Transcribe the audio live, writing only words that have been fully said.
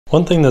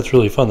One thing that's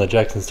really fun that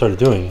Jackson started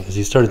doing is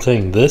he started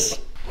saying this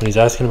when he's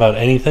asking about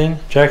anything.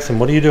 Jackson,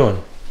 what are you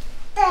doing?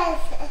 This.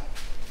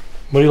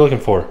 What are you looking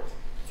for?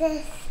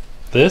 This.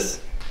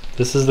 This?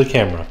 This is the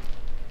camera.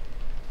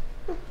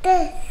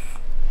 This.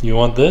 You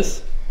want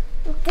this?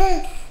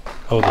 This.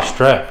 Oh, the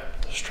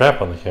strap. The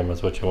strap on the camera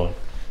is what you want.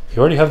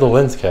 You already have the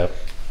lens cap.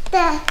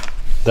 That.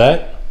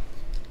 That?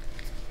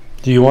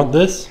 Do you want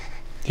this?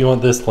 Do you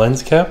want this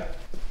lens cap?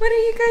 What are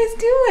you guys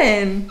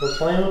doing? We're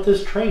playing with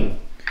this train.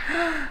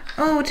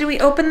 Oh, did we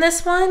open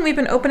this one? We've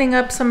been opening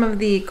up some of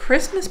the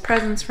Christmas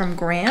presents from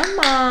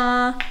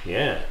Grandma.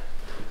 Yeah.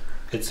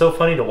 It's so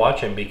funny to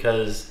watch him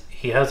because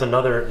he has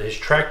his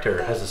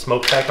tractor has a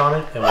smokestack on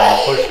it, and when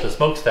you push the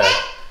smokestack,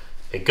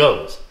 it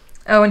goes.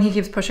 Oh, and he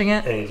keeps pushing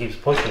it? And he keeps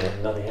pushing it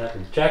and nothing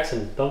happens.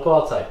 Jackson, don't go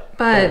outside.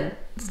 Bud,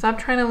 stop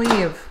trying to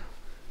leave.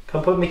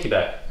 Come put Mickey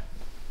back.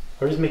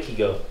 Where does Mickey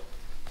go?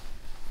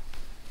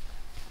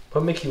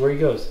 Put Mickey where he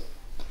goes.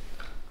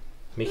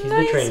 Mickey's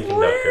the train conductor.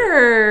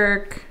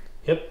 Work.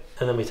 Yep.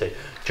 And then we say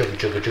chugga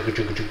chugga chugga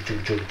chugga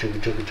chugga chugga chugga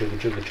chugga chugga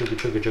chugga chugga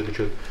chugga chugga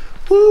chugga.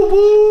 Woo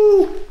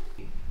woo!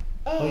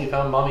 Oh, you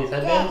found Mommy's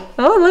headband?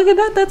 Oh, look at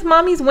that. That's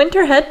Mommy's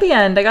winter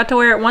headband. I got to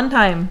wear it one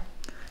time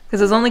because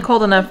it was only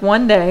cold enough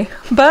one day.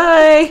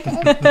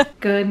 Bye.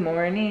 Good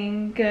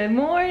morning. Good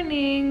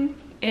morning.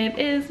 It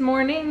is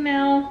morning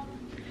now.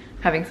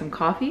 Having some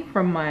coffee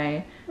from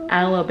my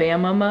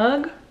Alabama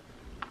mug.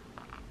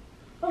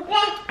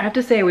 I have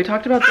to say, we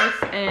talked about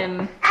this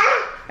in,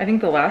 I think,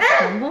 the last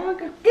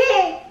vlog.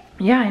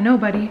 Yeah, I know,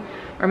 buddy.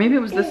 Or maybe it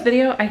was this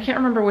video. I can't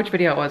remember which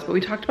video it was, but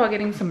we talked about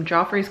getting some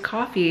Joffrey's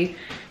coffee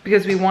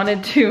because we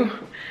wanted to,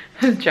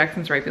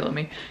 Jackson's right below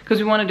me, because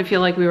we wanted to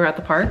feel like we were at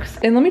the parks.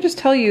 And let me just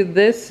tell you,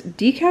 this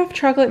decaf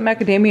chocolate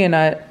macadamia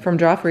nut from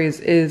Joffrey's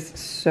is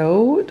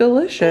so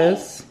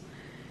delicious.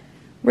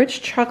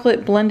 Rich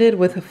chocolate blended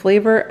with a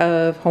flavor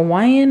of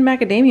Hawaiian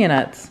macadamia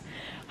nuts.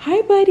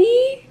 Hi,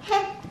 buddy.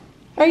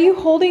 Are you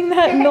holding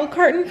that milk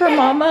carton for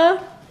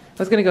Mama?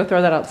 I was gonna go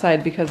throw that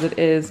outside because it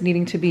is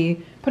needing to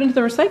be put into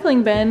the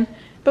recycling bin,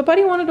 but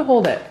Buddy wanted to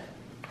hold it.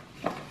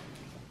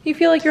 You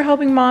feel like you're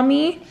helping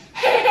Mommy?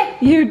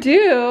 You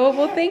do?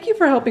 Well, thank you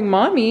for helping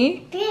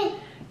Mommy.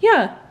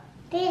 Yeah.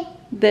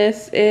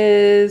 This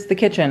is the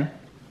kitchen.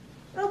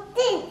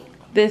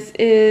 This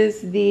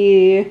is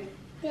the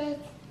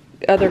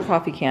other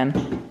coffee can.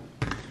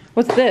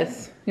 What's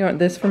this? You want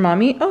this for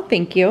Mommy? Oh,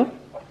 thank you.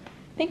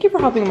 Thank you for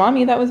helping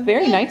Mommy. That was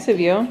very nice of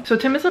you. So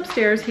Tim is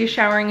upstairs. He's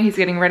showering. He's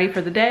getting ready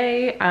for the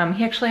day.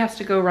 He actually has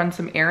to go run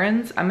some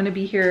errands. I'm gonna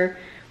be here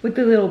with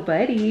the little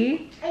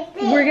buddy.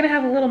 We're gonna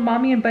have a little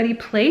Mommy and Buddy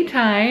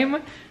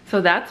playtime.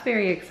 So that's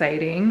very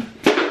exciting.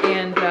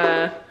 And,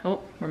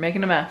 oh, we're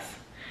making a mess.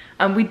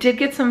 We did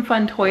get some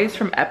fun toys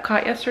from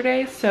Epcot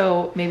yesterday,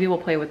 so maybe we'll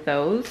play with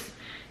those.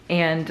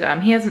 And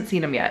he hasn't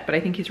seen them yet, but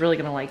I think he's really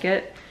gonna like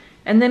it.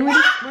 And then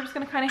we're just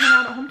gonna kind of hang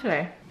out at home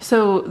today.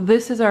 So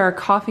this is our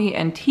coffee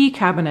and tea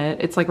cabinet.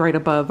 It's like right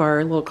above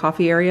our little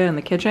coffee area in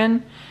the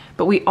kitchen.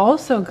 But we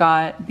also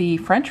got the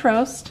French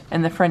roast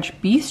and the French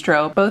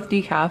bistro, both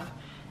decaf.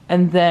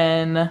 And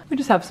then we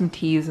just have some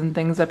teas and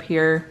things up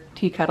here,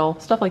 tea kettle,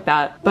 stuff like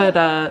that.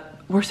 But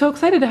we're so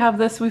excited to have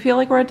this. We feel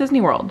like we're at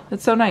Disney World.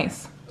 It's so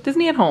nice.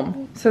 Disney at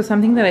home. So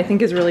something that I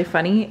think is really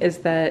funny is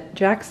that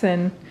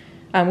Jackson,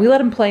 we let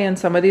him play in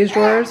some of these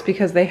drawers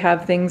because they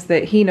have things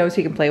that he knows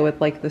he can play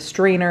with, like the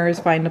strainer is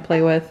fine to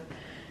play with.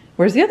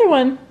 Where's the other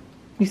one?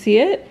 You see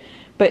it?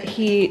 But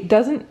he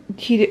doesn't,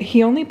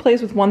 he only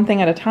plays with one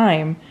thing at a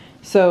time.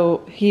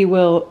 So he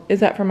will,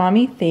 is that for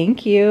Mommy?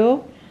 Thank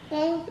you.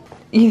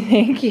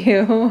 Thank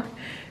you.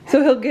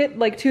 So he'll get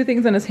like two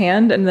things in his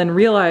hand and then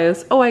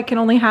realize, oh, I can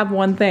only have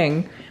one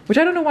thing, which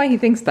I don't know why he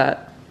thinks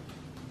that.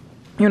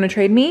 You wanna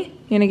trade me?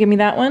 You gonna give me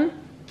that one?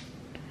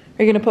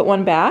 Are you gonna put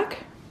one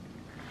back?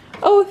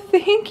 Oh,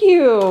 thank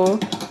you.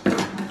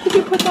 Did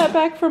you put that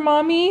back for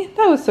Mommy?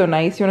 That was so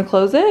nice. You want to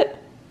close it?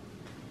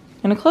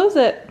 I'm gonna close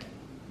it.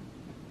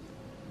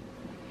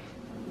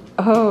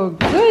 Oh,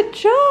 good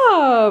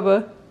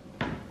job,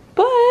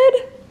 Bud.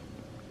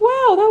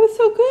 Wow, that was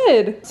so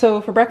good.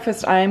 So for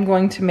breakfast, I am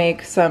going to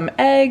make some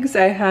eggs.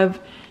 I have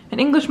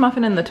an English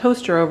muffin in the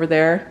toaster over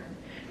there.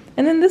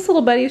 And then this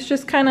little buddy's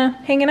just kind of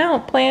hanging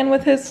out, playing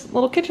with his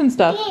little kitchen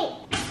stuff.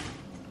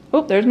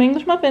 Oh, there's my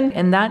English muffin.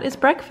 And that is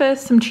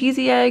breakfast, some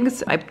cheesy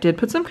eggs. I did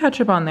put some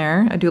ketchup on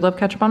there. I do love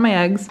ketchup on my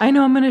eggs. I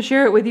know I'm gonna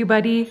share it with you,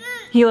 buddy.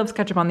 He loves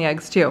ketchup on the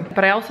eggs too.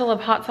 But I also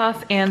love hot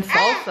sauce and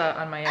salsa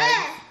on my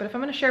eggs. But if I'm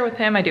gonna share with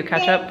him, I do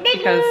ketchup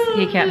because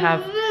he can't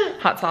have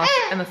hot sauce,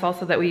 and the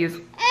salsa that we use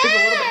is a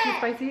little bit too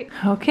spicy.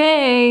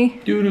 Okay.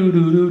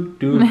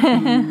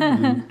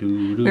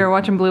 We were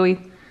watching Bluey.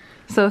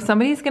 So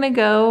somebody's gonna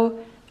go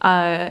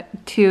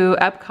to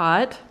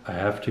Epcot. I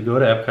have to go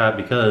to Epcot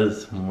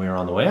because when we were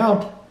on the way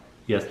out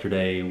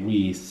yesterday,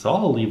 we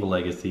saw Leave a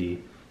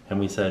Legacy and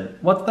we said,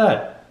 what's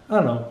that? I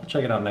don't know, we'll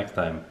check it out next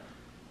time.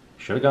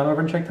 Should have gone over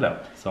and checked it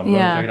out. So I'm going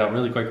to check it out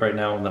really quick right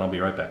now and then I'll be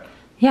right back.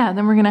 Yeah,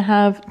 then we're gonna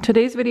have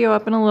today's video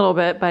up in a little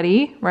bit,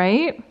 buddy,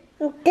 right?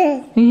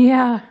 Okay.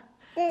 Yeah.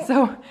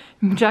 So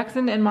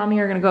Jackson and Mommy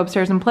are gonna go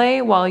upstairs and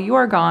play while you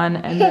are gone,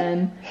 and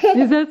then,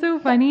 is that so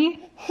funny?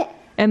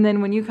 And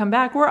then when you come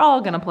back, we're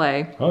all gonna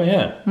play. Oh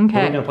yeah. Okay. What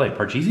are we gonna play?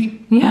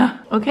 Parcheesi? Yeah.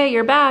 Okay,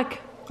 you're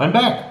back. I'm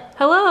back.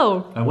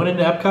 Hello. I went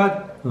into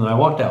Epcot and then I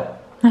walked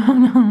out. Oh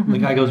no. The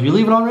guy goes, "You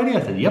leaving already?"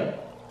 I said,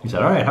 "Yep." He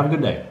said, "All right, have a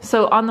good day."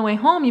 So on the way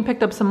home, you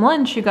picked up some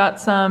lunch. You got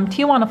some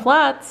Tijuana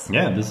flats.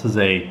 Yeah, this is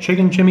a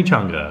chicken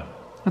chimichanga.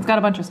 It's got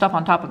a bunch of stuff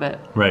on top of it.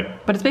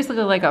 Right. But it's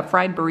basically like a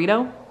fried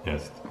burrito.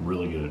 Yes,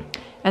 really good.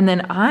 And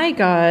then I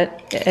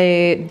got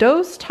a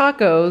Dos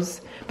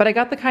tacos, but I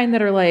got the kind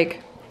that are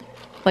like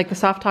the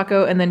soft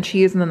taco and then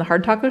cheese and then the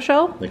hard taco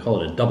shell. They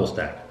call it a double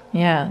stack.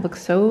 Yeah, it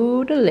looks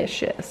so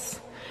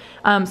delicious.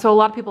 So a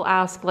lot of people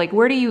ask, like,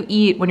 where do you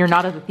eat when you're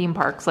not at the theme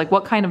parks? Like,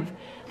 what kind of,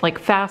 like,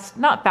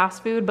 not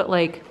fast food, but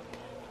like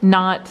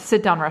not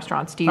sit down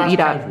restaurants do you eat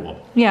at?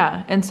 Casual.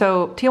 Yeah, and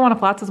so Tijuana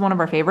Flats is one of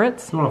our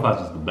favorites. Tijuana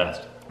Flats is the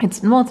best.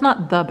 It's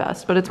not the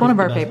best, but it's one of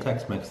our favorites.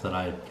 Tex-Mex that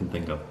I can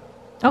think of.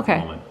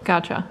 Okay,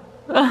 gotcha.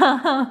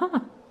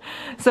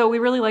 So we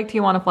really like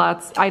Tijuana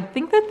Flats. I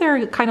think that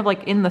they're kind of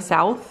like in the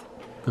south.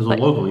 Because the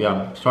local,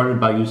 yeah, started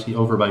by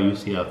over by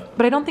UCF.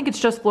 But I don't think it's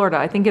just Florida.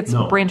 I think it's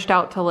branched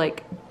out to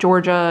like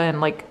Georgia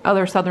and like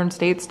other southern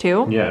states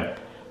too. Yeah.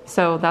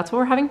 So that's what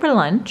we're having for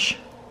lunch.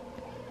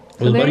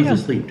 Well, buddy's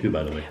asleep too,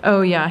 by the way.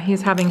 Oh yeah,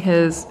 he's having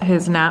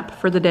his nap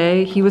for the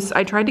day.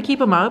 I tried to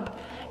keep him up.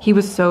 He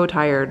was so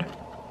tired.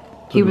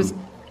 He was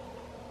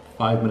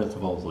 5 minutes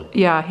of all sleep.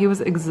 Yeah, he was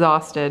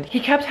exhausted.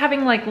 He kept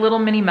having like little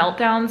mini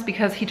meltdowns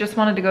because he just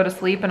wanted to go to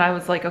sleep, and I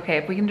was like, okay,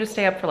 if we can just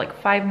stay up for like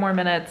 5 more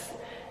minutes,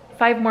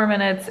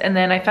 and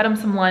then I fed him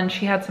some lunch.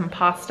 He had some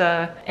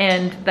pasta,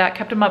 and that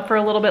kept him up for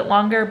a little bit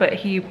longer, but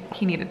he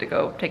needed to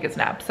go take his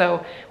nap.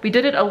 So we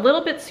did it a little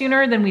bit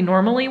sooner than we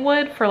normally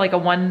would for like a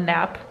 1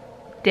 nap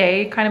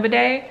day kind of a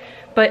day,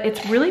 but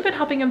it's really been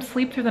helping him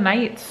sleep through the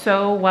night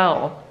so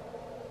well.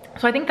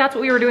 So I think that's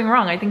what we were doing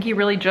wrong. I think he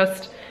really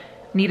just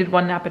needed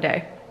 1 nap a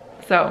day.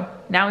 So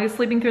now he's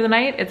sleeping through the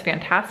night. It's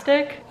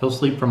fantastic. He'll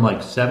sleep from like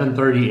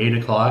 7:30, 8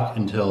 o'clock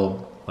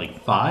until like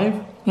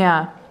 5.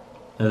 Yeah.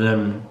 And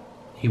then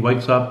he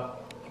wakes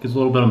up, gets a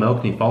little bit of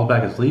milk, and he falls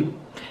back asleep.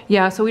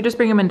 Yeah, so we just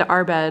bring him into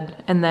our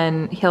bed, and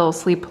then he'll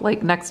sleep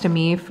like next to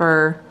me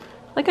for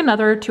like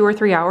another 2 or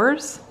 3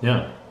 hours.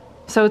 Yeah.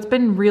 So it's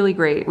been really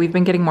great. We've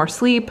been getting more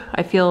sleep.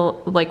 I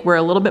feel like we're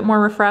a little bit more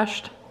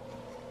refreshed.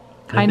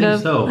 Kind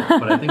of. I think so,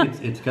 but I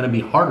think it's going to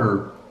be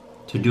harder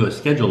to do a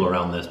schedule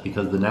around this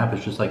because the nap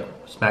is just like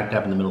smack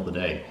dab in the middle of the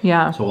day.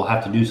 Yeah. So we'll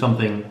have to do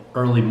something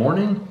early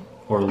morning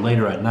or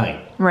later at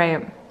night.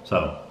 Right.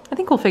 So I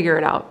think we'll figure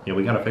it out. yeah,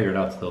 we got to figure it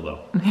out still though.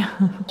 Yeah.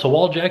 So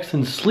while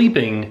Jackson's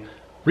sleeping,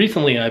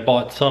 recently I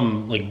bought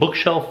some like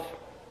bookshelf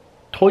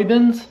toy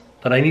bins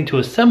that I need to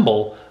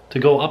assemble to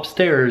go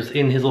upstairs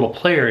in his little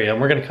play area.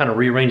 And we're going to kind of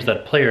rearrange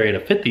that play area to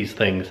fit these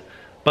things.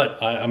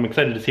 But I'm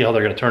excited to see how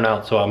they're going to turn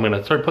out. So I'm going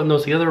to start putting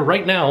those together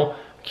right now.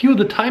 Cue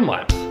the time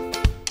lapse.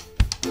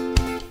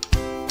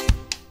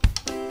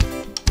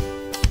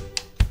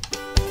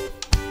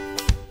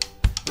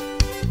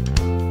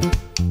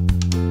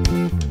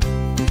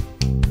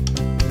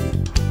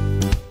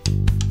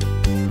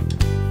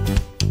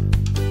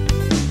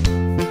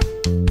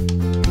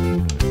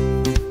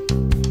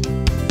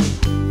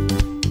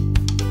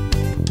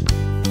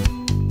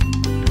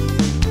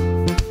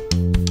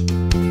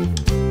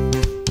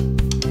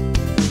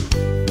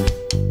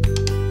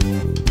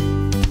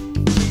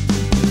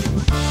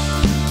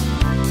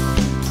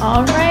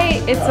 All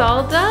right, it's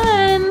all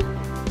done.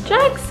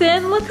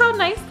 Jackson, look how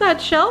nice that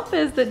shelf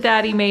is that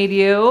Daddy made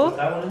you. Put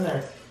that one in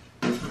there.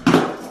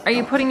 Are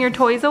you putting your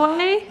toys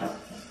away?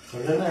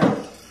 Put it in there.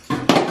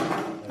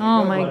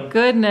 Oh my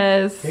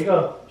goodness. Here you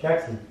go,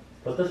 Jackson.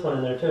 Put this one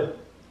in there too.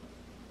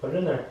 Put it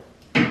in there.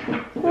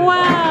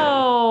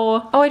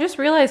 Wow. Oh, I just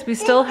realized we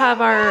still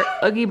have our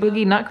Oogie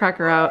Boogie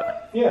Nutcracker out.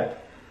 Yeah.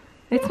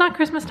 It's not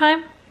Christmas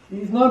time.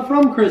 He's not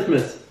from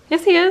Christmas.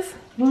 Yes, he is.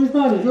 No, he's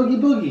not. He's Oogie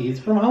Boogie. He's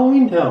from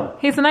Halloween Town.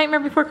 He's The Nightmare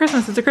Before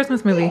Christmas. It's a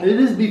Christmas movie. It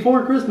is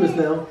before Christmas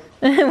now.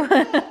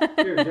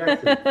 Here,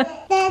 Jackson.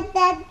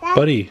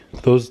 Buddy,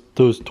 those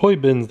toy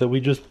bins that we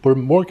just were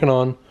working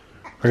on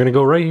are gonna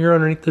go right here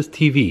underneath this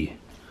TV.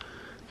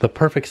 The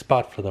perfect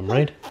spot for them,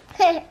 right?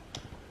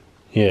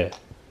 Yeah.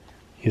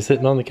 You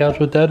sitting on the couch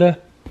with Dada?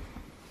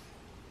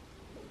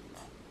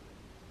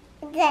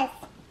 Yes.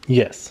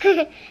 Yes.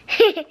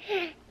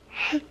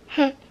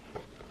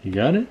 You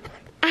got it?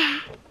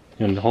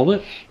 You want to hold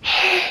it?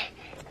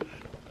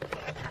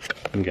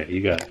 Okay,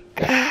 you got it.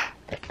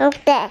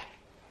 Okay.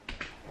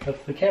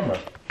 That's the camera.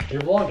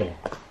 You're vlogging.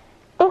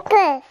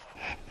 Okay.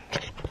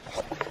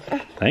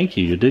 Thank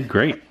you. You did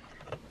great.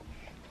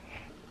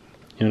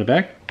 You in the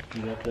back?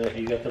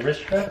 You got the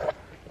wrist strap?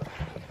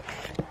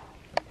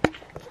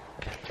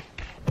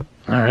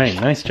 All right,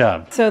 nice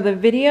job. So the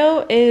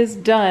video is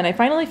done. I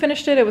finally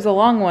finished it. It was a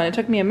long one. It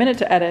took me a minute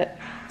to edit.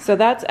 So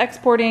that's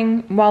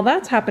exporting. While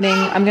that's happening,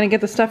 I'm gonna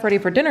get the stuff ready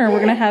for dinner. We're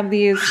gonna have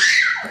these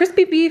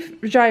crispy beef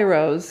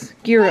gyros,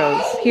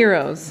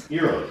 heroes.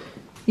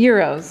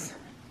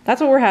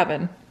 That's what we're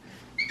having.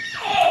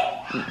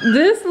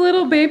 This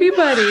little baby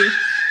buddy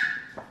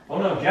Oh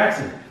no,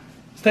 Jackson.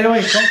 Stay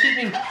away. Don't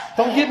get me.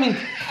 Don't get me.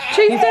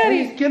 Chase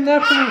Daddy. He's getting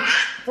after me.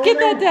 Oh, Get no.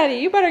 that Daddy.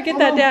 You better get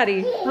that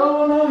Daddy.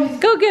 No, no, he's,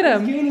 Go get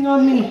him. he's gaining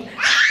on me.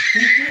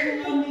 He's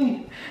gaining on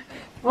me.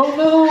 Oh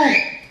no.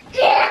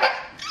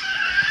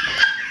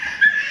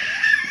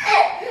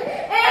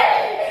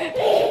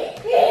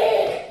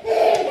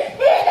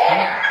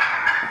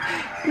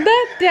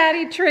 That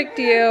Daddy tricked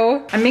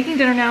you. I'm making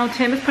dinner now.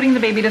 Tim is putting the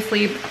baby to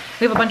sleep.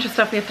 We have a bunch of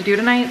stuff we have to do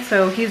tonight.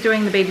 So he's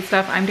doing the baby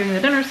stuff. I'm doing the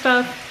dinner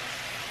stuff.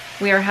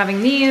 We are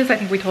having these. I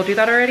think we told you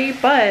that already,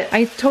 but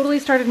I totally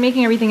started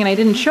making everything and I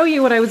didn't show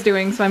you what I was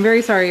doing, so I'm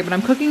very sorry, but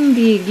I'm cooking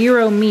the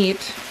gyro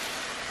meat.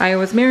 I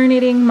was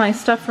marinating my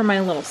stuff for my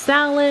little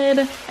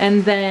salad,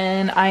 and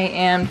then I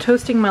am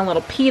toasting my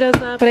little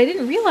pitas up. But I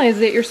didn't realize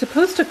that you're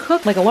supposed to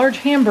cook like a large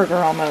hamburger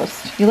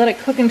almost. You let it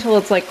cook until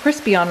it's like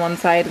crispy on one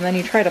side, and then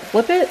you try to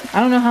flip it. I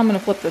don't know how I'm gonna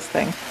flip this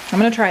thing. I'm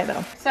gonna try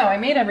though. So I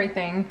made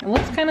everything. It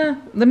looks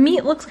the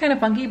meat looks kind of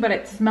funky, but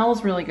it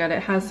smells really good.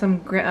 It has some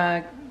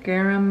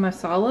garam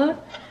masala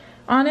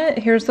on it.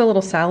 Here's the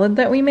little salad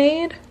that we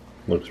made.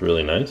 Looks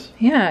really nice.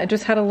 Yeah, it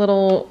just had a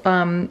little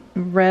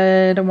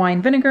red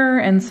wine vinegar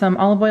and some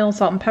olive oil,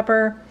 salt and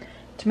pepper,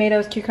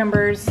 tomatoes,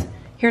 cucumbers.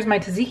 Here's my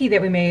tzatziki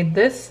that we made.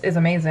 This is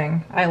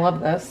amazing. I love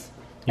this.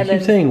 You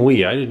keep saying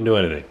we. I didn't do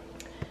anything.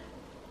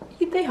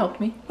 They helped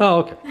me. Oh,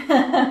 okay.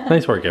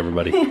 Nice work,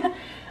 everybody.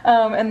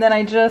 And then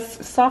I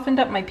just softened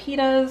up my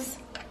pitas.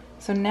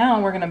 So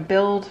now we're gonna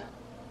build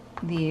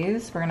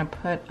these. I'm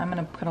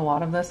gonna put a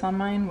lot of this on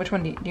mine. Which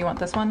one do you want?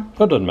 This one?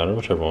 Oh, it doesn't matter,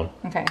 whichever one.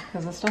 Okay,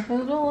 because this stuff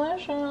is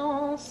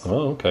delicious.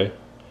 Oh, okay.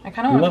 I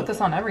kind of want to put this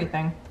on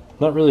everything.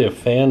 Not really a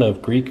fan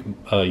of Greek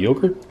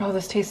yogurt. Oh,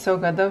 this tastes so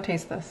good though.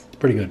 Taste this. It's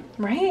pretty good.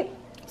 Right?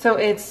 So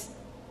it's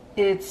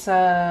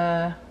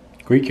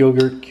Greek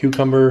yogurt,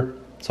 cucumber,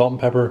 salt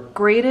and pepper.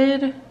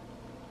 Grated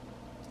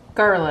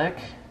garlic.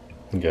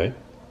 Okay.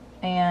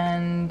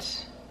 And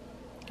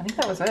I think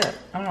that was it.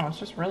 I don't know, it's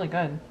just really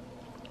good.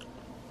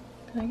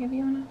 Did I give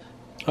you enough?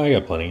 Oh, I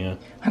got plenty, yeah.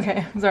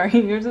 Okay, sorry,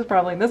 yours is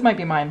probably, this might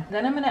be mine.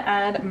 Then I'm gonna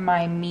add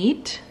my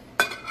meat.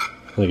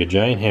 Like a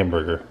giant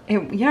hamburger.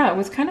 Yeah, it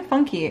was kind of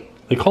funky.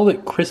 They called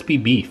it crispy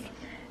beef.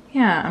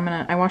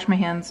 Yeah, I wash my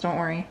hands, don't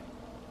worry.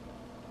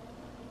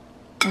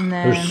 And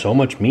then... There's so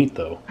much meat,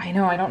 though. I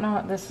know, I don't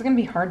know, this is gonna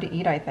be hard to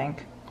eat, I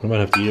think. I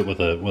might have to eat it with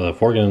a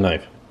fork and a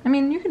knife. I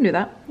mean, you can do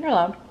that, you're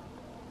allowed.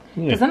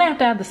 Yeah. Because then I have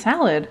to add the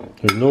salad.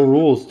 There's no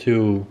rules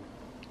to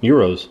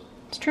gyros.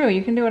 It's true,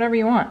 you can do whatever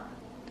you want.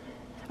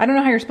 I don't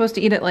know how you're supposed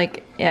to eat it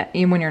like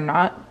when you're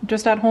not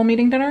just at home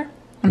eating dinner.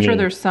 I'm sure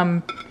there's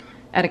some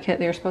etiquette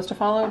that you're supposed to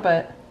follow,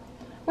 but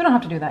we don't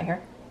have to do that here.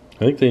 I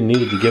think they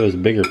needed to give us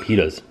bigger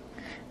pitas.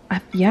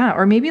 Yeah,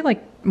 or maybe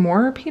like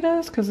more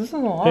pitas, because this is a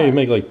lot. Hey, you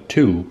make like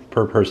 2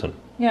 per person.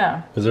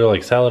 Yeah. Is there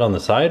like salad on the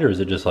side, or is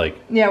it just like...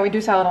 Yeah, we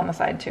do salad on the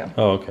side too.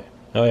 Oh, okay.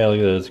 Oh yeah, look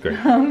at that, that's great.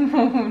 Oh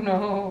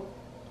no.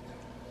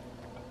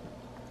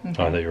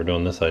 Okay. Oh, I thought you were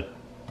doing this side.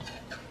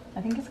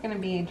 I think it's going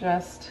to be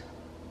just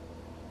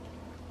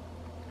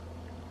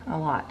a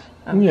lot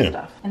of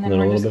stuff. And then a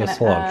we're little just bit of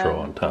going to cilantro add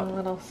on top. a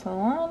little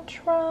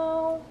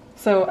cilantro.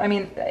 So, I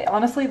mean,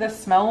 honestly, this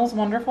smells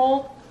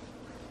wonderful.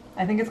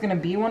 I think it's going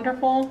to be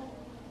wonderful.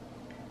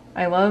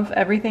 I love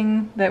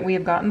everything that we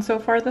have gotten so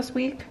far this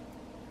week.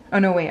 Oh,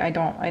 no, wait, I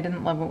don't. I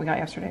didn't love what we got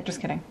yesterday.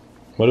 Just kidding.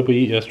 What did we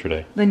eat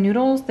yesterday? The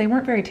noodles, they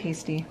weren't very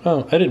tasty.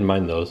 Oh, I didn't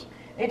mind those.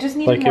 It just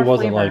needed like more it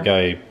wasn't flavor. like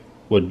I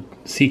would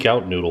seek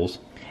out noodles.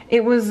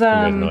 It was, You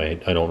guys know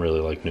I don't really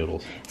like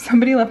noodles.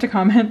 Somebody left a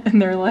comment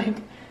and they're like,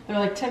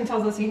 Tim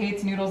tells us he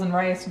hates noodles and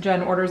rice.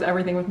 Jen orders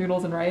everything with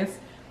noodles and rice.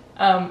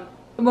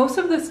 Most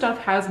of this stuff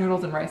has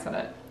noodles and rice in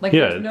it. Like,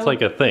 Yeah, it's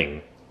like a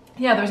thing.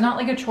 Yeah, there's not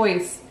like a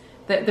choice.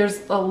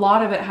 There's a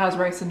lot of it has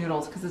rice and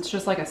noodles because it's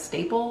just like a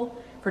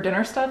staple for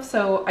dinner stuff.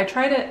 So I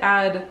try to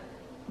add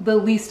the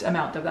least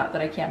amount of that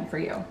I can for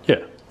you.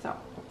 Yeah. So.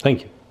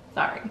 Thank you.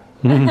 Sorry.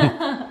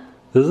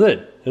 This is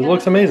it. It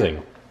looks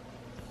amazing.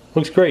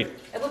 Looks great.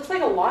 It looks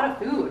like a lot of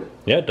food.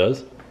 Yeah, it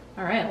does.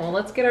 All right, well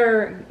let's get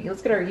our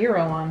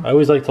gyro on. I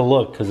always like to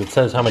look because it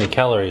says how many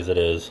calories it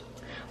is.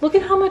 Look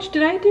at how much,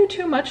 did I do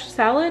too much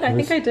salad? I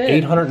think I did.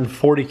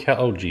 840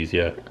 oh geez,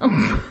 yeah.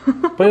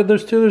 But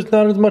there's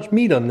not as much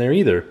meat on there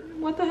either.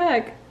 What the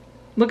heck?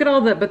 Look at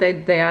all that, but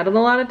they added a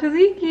lot of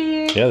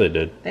tzatziki. Yeah, they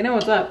did. They know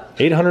what's up.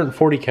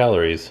 840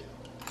 calories.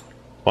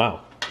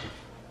 Wow.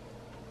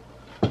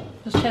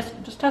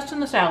 Just testing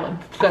the salad.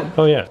 Good.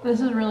 Oh yeah. This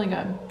is really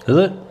good. Is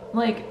it?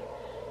 Like,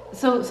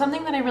 so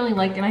something that I really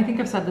like, and I think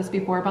I've said this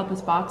before about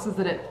this box, is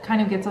that it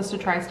kind of gets us to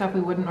try stuff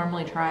we wouldn't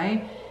normally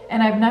try.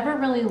 And I've never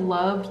really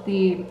loved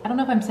I don't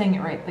know if I'm saying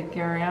it right, the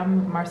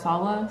garam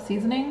masala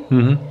seasoning.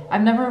 Mm-hmm.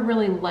 I've never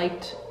really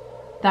liked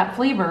that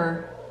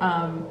flavor,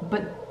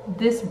 but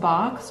this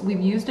box,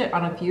 we've used it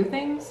on a few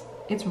things.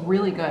 It's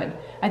really good.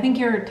 I think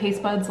your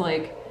taste buds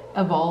like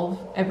evolve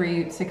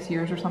every 6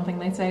 years or something,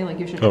 they say. Like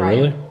you should try Oh,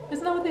 really? it.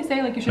 Isn't that what they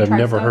say? Like you should I've try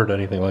never stuff? heard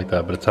anything like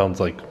that, but it sounds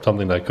like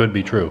something that could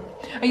be true.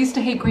 I used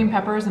to hate green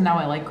peppers and now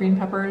I like green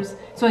peppers.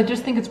 So I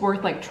just think it's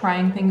worth like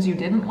trying things you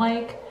didn't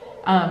like,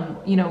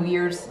 you know,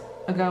 years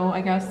ago,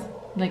 I guess.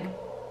 Like,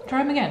 try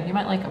them again. You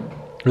might like them.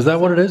 Is that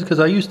what it is? Because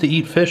I used to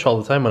eat fish all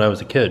the time when I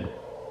was a kid.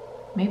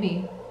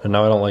 Maybe. And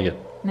now I don't like it.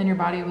 And then your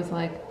body was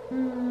like,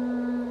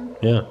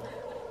 Yeah.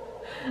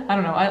 I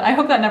don't know. I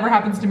hope that never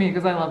happens to me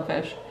because I love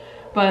fish.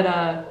 But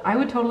I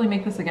would totally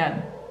make this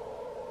again.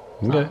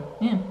 Okay.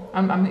 Yeah,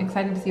 I'm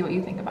excited to see what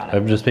you think about it.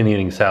 I've just been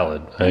eating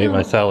salad. I ate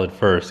my salad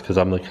first because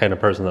I'm the kind of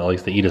person that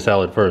likes to eat a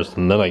salad first,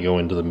 and then I go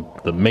into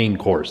the main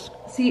course.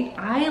 See,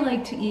 I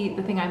like to eat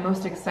the thing I'm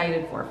most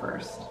excited for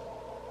first.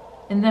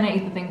 And then I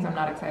eat the things I'm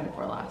not excited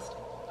for last.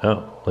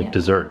 Oh, like Yeah.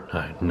 dessert.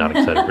 I'm not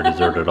excited for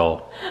dessert at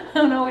all.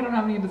 Oh no, we don't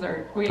have any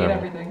dessert. We ate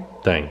everything.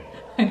 Dang.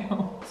 I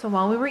know. So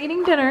while we were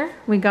eating dinner,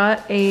 we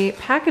got a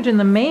package in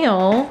the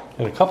mail.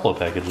 Got a couple of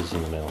packages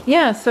in the mail.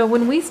 Yeah, so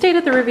when we stayed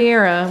at the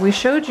Riviera, we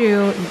showed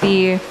you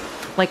the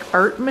like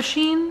art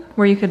machine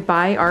where you could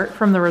buy art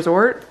from the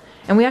resort.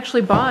 And we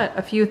actually bought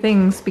a few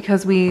things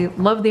because we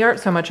love the art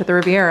so much at the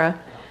Riviera.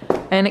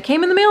 And it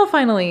came in the mail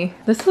finally.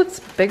 This looks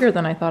bigger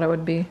than I thought it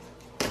would be.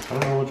 I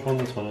don't know which one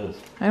this one is.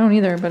 I don't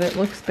either, but it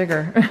looks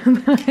bigger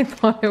than I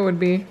thought it would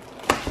be.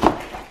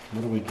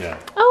 What do we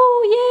got?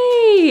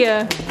 Oh, yay!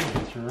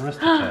 It's your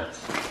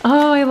Aristocats.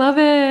 Oh, I love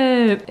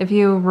it. If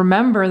you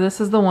remember, this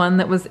is the one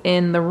that was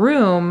in the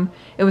room.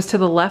 It was to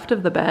the left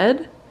of the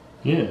bed.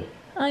 Yeah.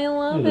 I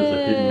love There's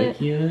a hidden it.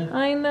 Mickey in it.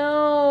 I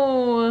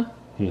know.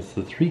 And it's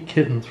the 3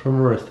 kittens from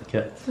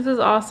Aristocats. This is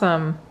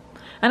awesome.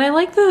 And I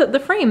like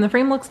the frame. The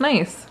frame looks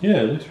nice.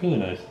 Yeah, it looks really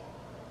nice.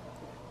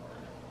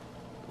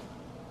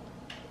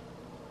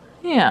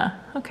 Yeah.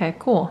 Okay,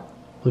 cool.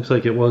 Looks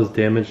like it was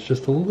damaged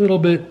just a little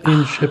bit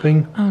in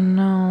shipping. Oh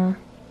no.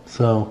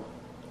 So,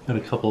 got a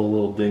couple of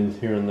little dings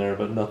here and there,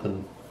 but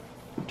nothing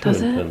too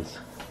Does it? intense.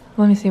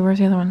 Let me see. Where's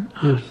the other one?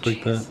 Yeah, Oh, just like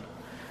jeez. that.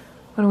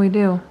 What do we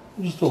do?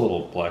 Just a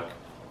little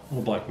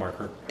black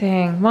marker.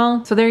 Dang.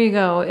 Well, so there you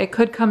go. It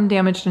could come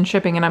damaged in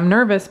shipping, and I'm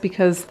nervous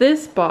because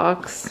this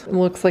box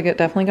looks like it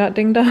definitely got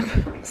dinged up.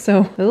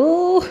 So,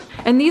 ooh.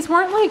 And these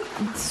weren't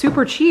like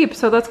super cheap,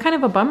 so that's kind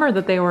of a bummer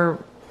that they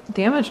were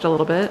damaged a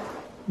little bit.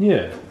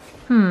 Yeah.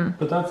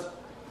 But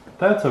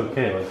that's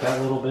okay. Like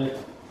that little bit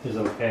is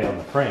okay on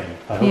the frame.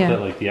 I hope Yeah. that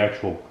like the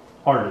actual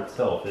art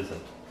itself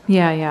isn't.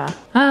 Yeah, yeah.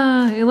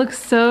 Ah, it looks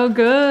so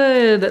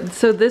good.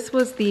 So this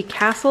was the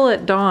Castle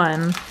at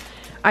Dawn.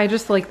 I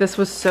just like, this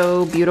was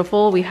so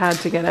beautiful. We had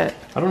to get it.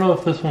 I don't know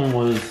if this one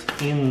was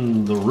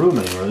in the room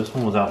anywhere. This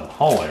one was out in the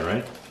hallway,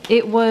 right?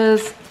 It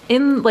was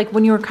in, like,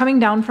 when you were coming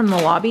down from the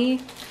lobby,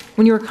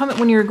 when you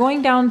were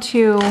going down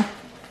to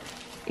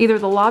either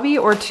the lobby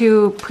or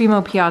to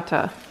Primo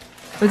Piatta.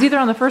 It was either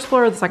on the first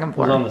floor or the second It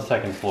floor. was on the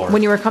second floor.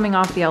 When you were coming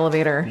off the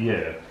elevator.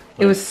 Yeah.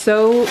 It was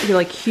so,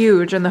 like,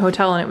 huge in the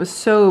hotel, and it was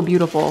so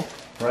beautiful.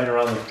 Right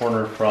around the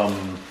corner from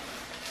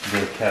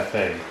the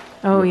cafe.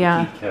 Oh, the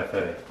yeah. Petite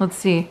Cafe. Let's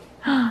see.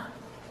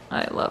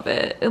 I love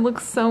it. It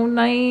looks so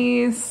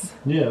nice.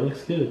 Yeah, it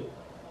looks good.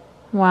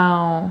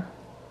 Wow.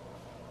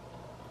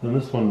 And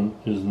this one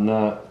is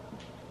not.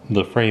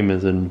 The frame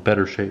is in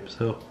better shape,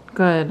 so.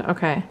 Good.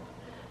 Okay. I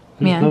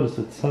just Man. noticed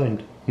it's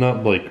signed.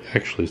 Not like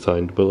actually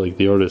signed, but like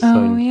the artist Oh,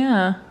 signed.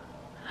 yeah.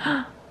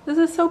 This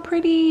is so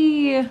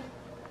pretty.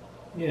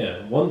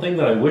 Yeah, one thing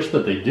that I wish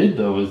that they did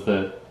though is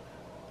that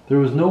there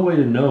was no way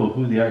to know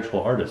who the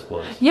actual artist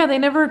was. Yeah, they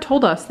never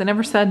told us. They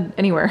never said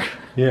anywhere.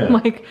 Yeah.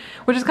 Like,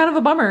 which is kind of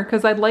a bummer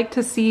because I'd like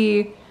to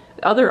see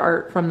other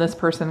art from this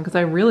person because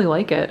I really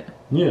like it.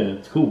 Yeah,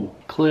 it's cool.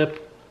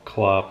 Clip,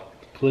 clop,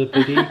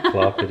 clippity,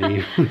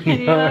 cloppity.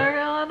 We are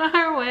on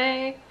our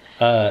way.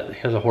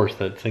 Here's a horse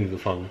that sings the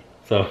song.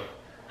 So,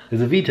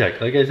 it's a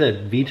VTech. Like I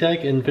said,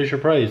 VTech and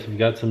Fisher-Price have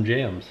got some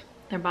jams.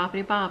 They're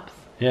boppity bops.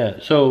 Yeah,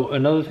 so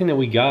another thing that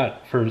we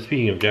got for,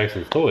 speaking of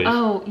Jackson's Toys.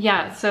 Oh,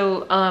 yeah.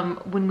 So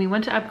when we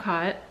went to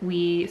Epcot,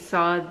 we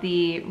saw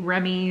the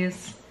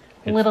Remy's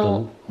It's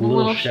little the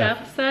little chef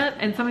chef. set.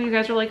 And some of you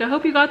guys were like, I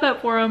hope you got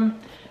that for him.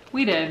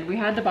 We did. We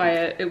had to buy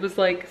it. It was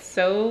like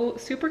so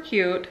super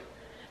cute.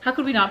 How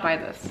could we not buy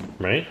this?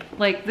 Right?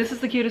 Like, this is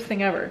the cutest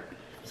thing ever.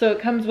 So it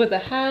comes with a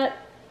hat,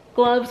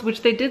 gloves,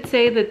 which they did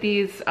say that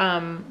these, what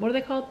are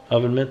they called?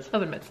 Oven mitts.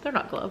 Oven mitts. They're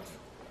not gloves.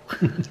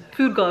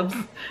 Food gloves.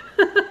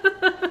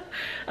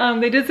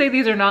 They did say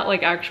these are not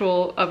like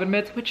actual oven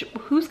mitts, which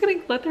who's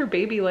gonna let their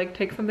baby like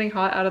take something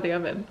hot out of the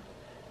oven?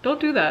 Don't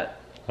do that.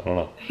 I don't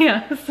know.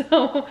 Yeah,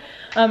 so,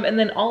 and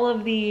then all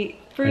of the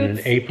fruits And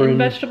an apron, and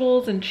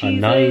vegetables and cheeses.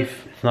 A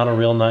knife. It's not a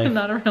real knife.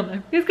 Not a real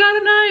knife. He's got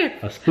a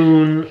knife. A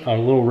spoon. A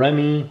little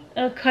Remy.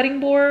 A cutting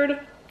board.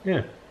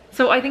 Yeah.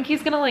 So I think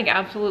he's gonna like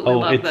absolutely Oh,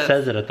 love it this.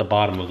 says it at the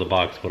bottom of the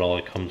box what all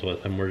it comes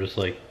with, and we're just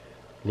like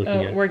looking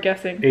Oh, at we're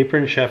guessing.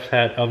 apron, chef's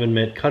hat, oven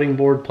mitt, cutting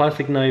board,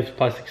 plastic knives,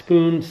 plastic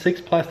spoon,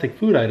 6 plastic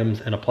food items,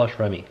 and a plush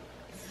Remy.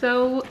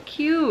 So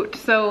cute.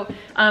 So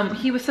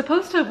we were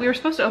supposed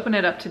to open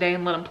it up today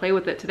and let him play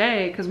with it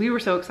today because we were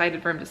so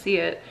excited for him to see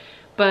it,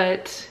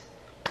 but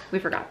we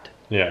forgot.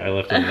 Yeah, I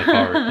left it in the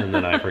car, and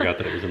then I forgot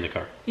that it was in the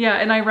car. Yeah,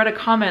 and I read a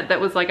comment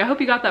that was like, I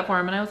hope you got that for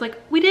him. And I was like,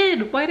 we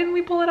did. Why didn't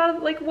we pull it out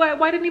of, like,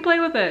 why didn't he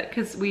play with it?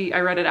 Because I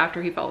read it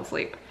after he fell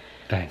asleep.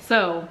 Dang.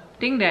 So,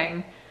 ding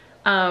dang.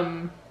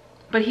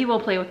 But he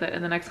will play with it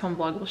in the next home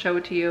vlog. We'll show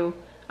it to you.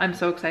 I'm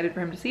so excited for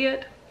him to see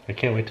it. I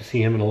can't wait to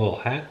see him in a little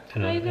hat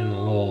and I know. a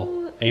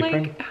little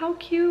apron. Like, how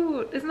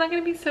cute. Isn't that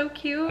going to be so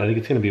cute? I think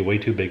it's going to be way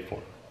too big for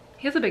him.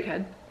 He has a big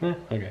head.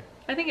 Okay.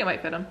 I think it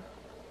might fit him.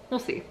 We'll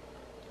see.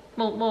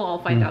 We'll all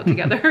find out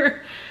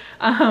together.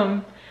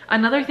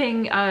 Another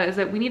thing is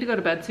that we need to go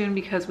to bed soon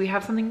because we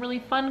have something really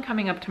fun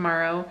coming up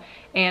tomorrow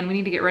and we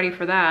need to get ready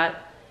for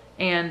that.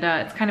 And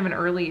it's kind of an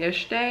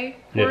early-ish day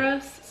for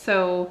us.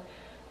 So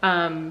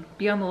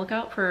be on the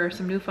lookout for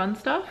some new fun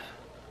stuff.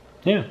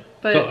 Yeah.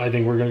 But so I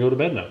think we're going to go to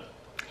bed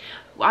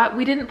now.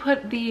 We didn't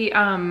put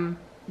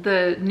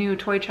the new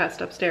toy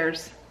chest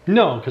upstairs.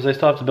 No, because I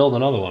still have to build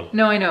another one.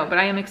 No, I know, but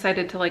I am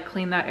excited to like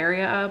clean that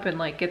area up and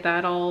like get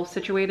that all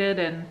situated.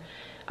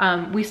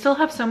 And we still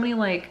have so many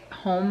like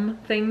home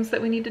things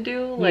that we need to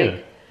do,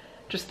 like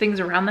just things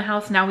around the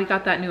house. Now we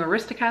got that new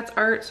Aristocats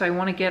art, so I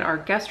want to get our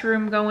guest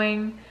room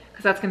going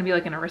because that's going to be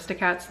like an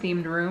Aristocats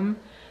themed room.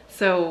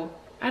 So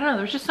I don't know,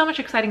 there's just so much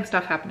exciting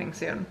stuff happening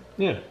soon.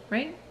 Yeah.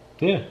 Right?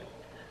 Yeah.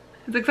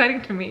 It's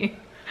exciting to me.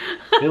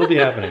 It'll be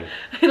happening.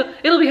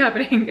 It'll be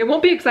happening. It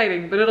won't be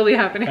exciting, but it'll be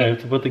happening. I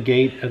have to put the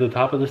gate at the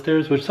top of the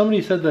stairs, which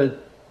somebody said that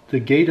the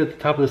gate at the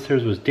top of the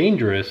stairs was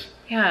dangerous.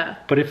 Yeah.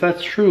 But if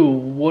that's true,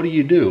 what do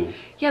you do?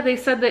 Yeah, they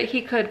said that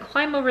he could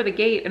climb over the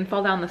gate and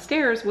fall down the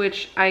stairs,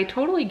 which I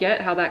totally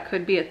get how that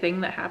could be a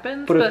thing that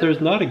happens. But if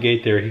there's not a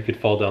gate there, he could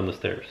fall down the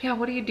stairs. Yeah,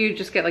 what do you do?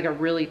 Just get like a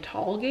really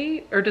tall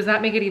gate? Or does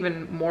that make it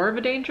even more of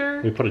a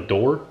danger? We put a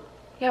door?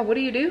 Yeah, what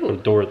do you do? Put a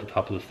door at the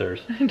top of the stairs.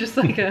 Just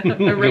like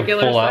a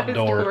regular size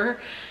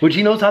door. Which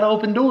he knows how to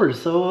open doors,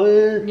 so...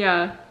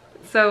 Yeah,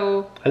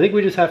 so... I think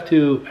we just have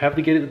to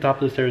get at the top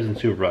of the stairs and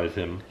supervise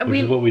him, which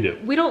is what we do.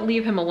 We don't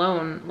leave him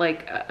alone,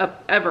 like,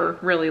 ever,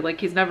 really.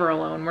 Like, he's never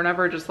alone. We're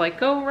never just like,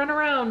 go run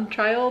around,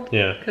 child.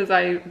 Yeah. Because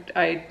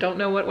I don't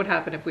know what would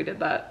happen if we did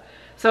that.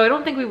 So I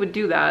don't think we would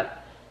do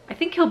that. I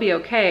think he'll be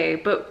okay,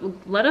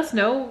 but let us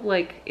know,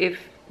 like,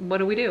 what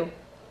do we do?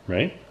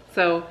 Right.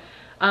 So...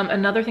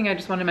 another thing I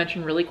just want to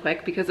mention really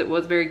quick because it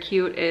was very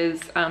cute is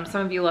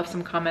some of you left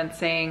some comments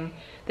saying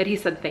that he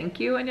said thank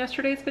you in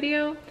yesterday's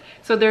video.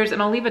 So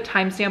and I'll leave a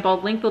timestamp,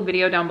 I'll link the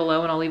video down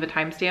below and I'll leave a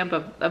timestamp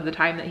of the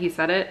time that he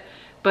said it.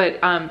 But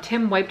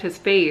Tim wiped his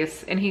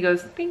face and he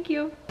goes, thank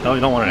you. No,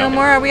 you don't want to. No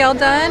more, are we all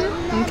done?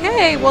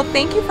 Okay, well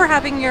thank you for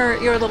having your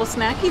little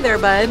snacky there,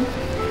 bud.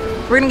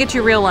 We're gonna get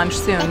you real lunch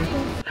soon.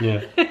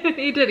 Yeah.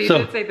 He did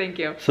say thank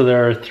you. So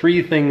there are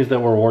 3 things that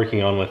we're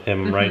working on with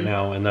him right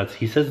now, and that's,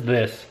 he says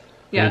this.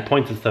 Yeah. And he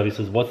points at stuff. He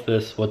says, what's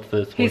this? What's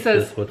this? What's He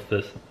says, this? What's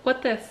this?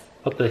 What this?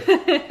 What this?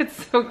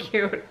 It's so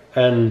cute.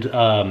 And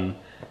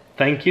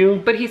thank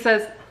you. But he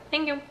says,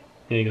 thank you.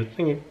 Yeah, he goes,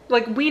 thank you.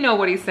 Like, we know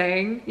what he's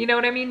saying. You know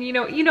what I mean? You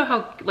know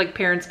how like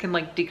parents can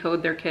like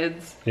decode their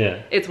kids?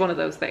 Yeah. It's one of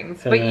those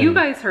things. And but you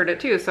guys heard it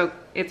too, so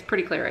it's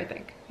pretty clear, I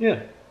think.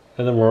 Yeah.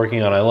 And then we're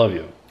working on I love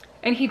you.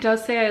 And he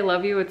does say I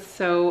love you. It's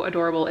so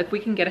adorable. If we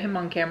can get him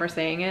on camera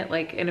saying it,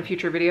 like in a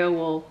future video,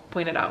 we'll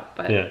point it out.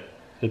 But yeah.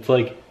 It's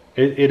like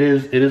it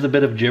is a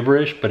bit of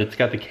gibberish, but it's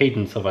got the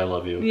cadence of I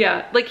love you.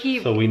 Yeah, like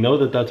so we know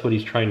that that's what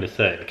he's trying to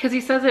say. Because he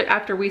says it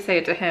after we say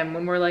it to him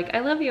when we're like, I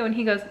love you, and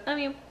he goes, love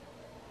you.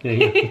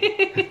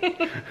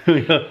 Yeah,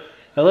 we go,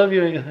 I love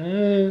you. And he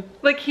goes,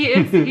 Like he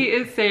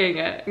is saying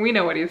it. We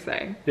know what he's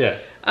saying. Yeah.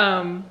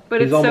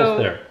 But he's it's almost so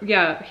there.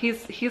 Yeah,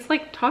 he's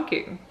like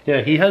talking.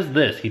 Yeah, he has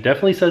this. He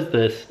definitely says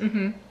this.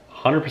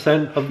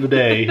 100% of the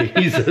day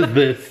he says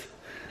this.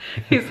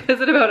 He says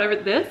it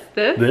about this.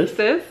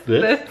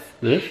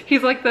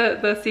 He's like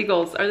the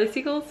seagulls. Are they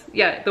seagulls?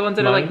 Yeah, the ones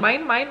that are like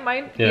mine.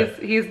 Yeah.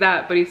 He's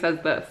that, but he says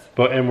this.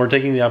 And we're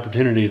taking the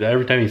opportunity that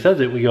every time he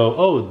says it, we go,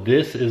 oh,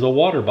 this is a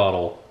water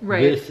bottle.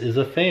 Right. This is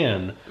a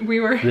fan.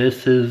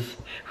 This is...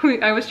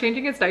 I was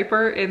changing his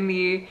diaper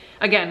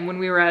again, when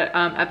we were at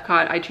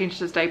Epcot, I changed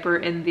his diaper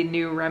in the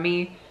new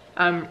Remy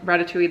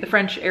Ratatouille, the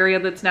French area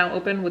that's now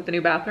open with the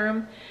new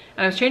bathroom.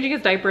 And I was changing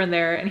his diaper in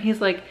there and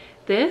he's like,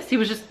 this? He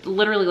was just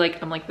literally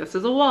like, I'm like, this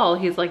is a wall.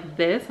 He's like,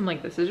 this? I'm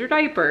like, this is your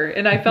diaper.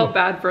 And I felt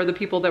bad for the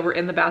people that were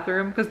in the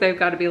bathroom because they've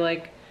got to be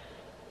like,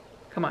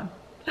 come on.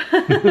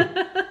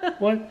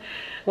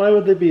 Why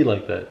would they be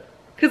like that?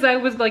 Because I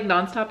was like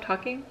nonstop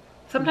talking.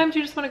 Sometimes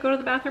you just want to go to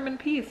the bathroom in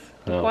peace.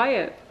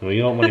 Quiet. Well,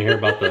 you don't want to hear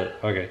about that.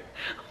 Okay.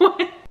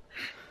 What?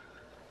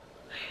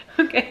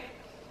 Okay.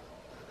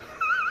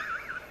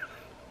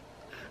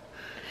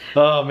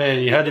 Oh man,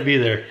 you had to be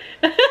there.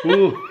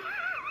 Ooh.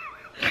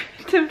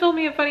 Tim told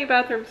me a funny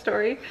bathroom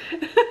story.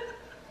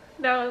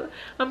 Now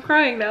I'm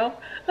crying now.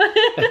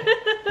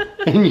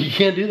 And you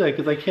can't do that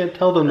because I can't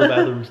tell them the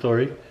bathroom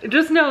story.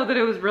 Just know that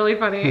it was really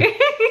funny.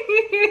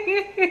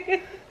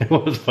 It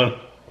was funny.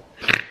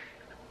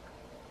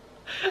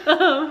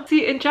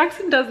 See, and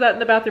Jackson does that in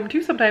the bathroom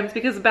too sometimes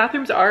because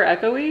bathrooms are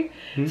echoey.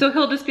 So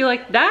he'll just be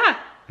like, da,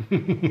 da,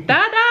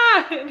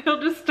 da. And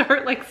he'll just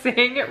start like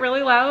saying it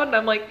really loud. And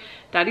I'm like,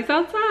 Daddy's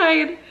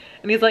outside.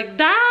 And he's like,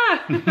 da.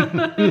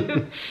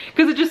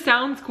 Because it just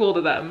sounds cool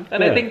to them.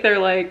 And I think they're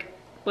like,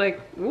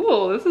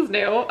 ooh, this is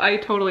new. I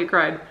totally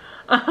cried.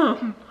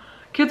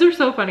 Kids are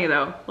so funny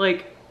though.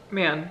 Like,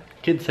 man.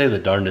 Kids say the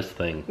darndest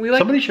thing.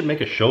 Somebody should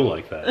make a show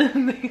like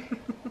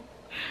that.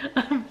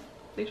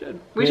 They should.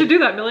 We should do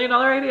that $1 million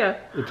idea.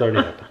 It's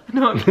already happened.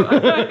 No,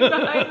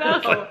 I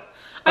know.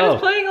 I was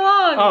playing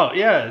along. Oh,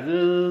 yeah.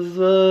 This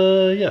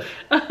is, yes.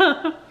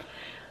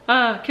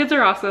 Kids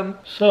are awesome.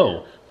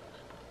 So,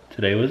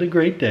 today was a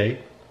great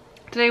day.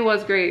 Today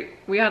was great.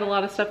 We had a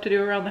lot of stuff to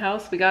do around the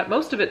house. We got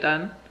most of it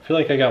done. I feel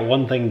like I got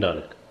one thing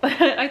done.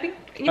 I think,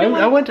 you know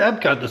I went to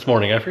Epcot this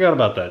morning. I forgot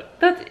about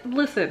that.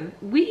 Listen,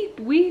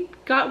 we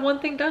got one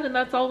thing done and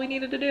that's all we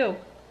needed to do.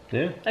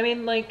 Yeah. I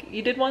mean, like,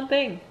 you did one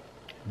thing.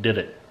 Did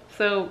it.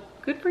 So,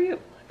 good for you.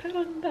 Pat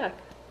on the back.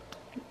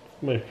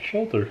 My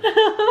shoulder.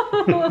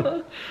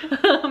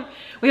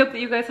 We hope that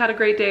you guys had a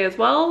great day as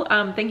well.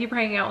 Thank you for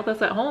hanging out with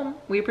us at home.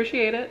 We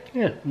appreciate it.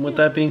 Yeah, and with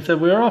that being said,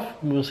 we are off.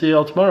 We'll see you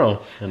all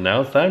tomorrow. And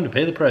now it's time to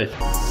pay the price.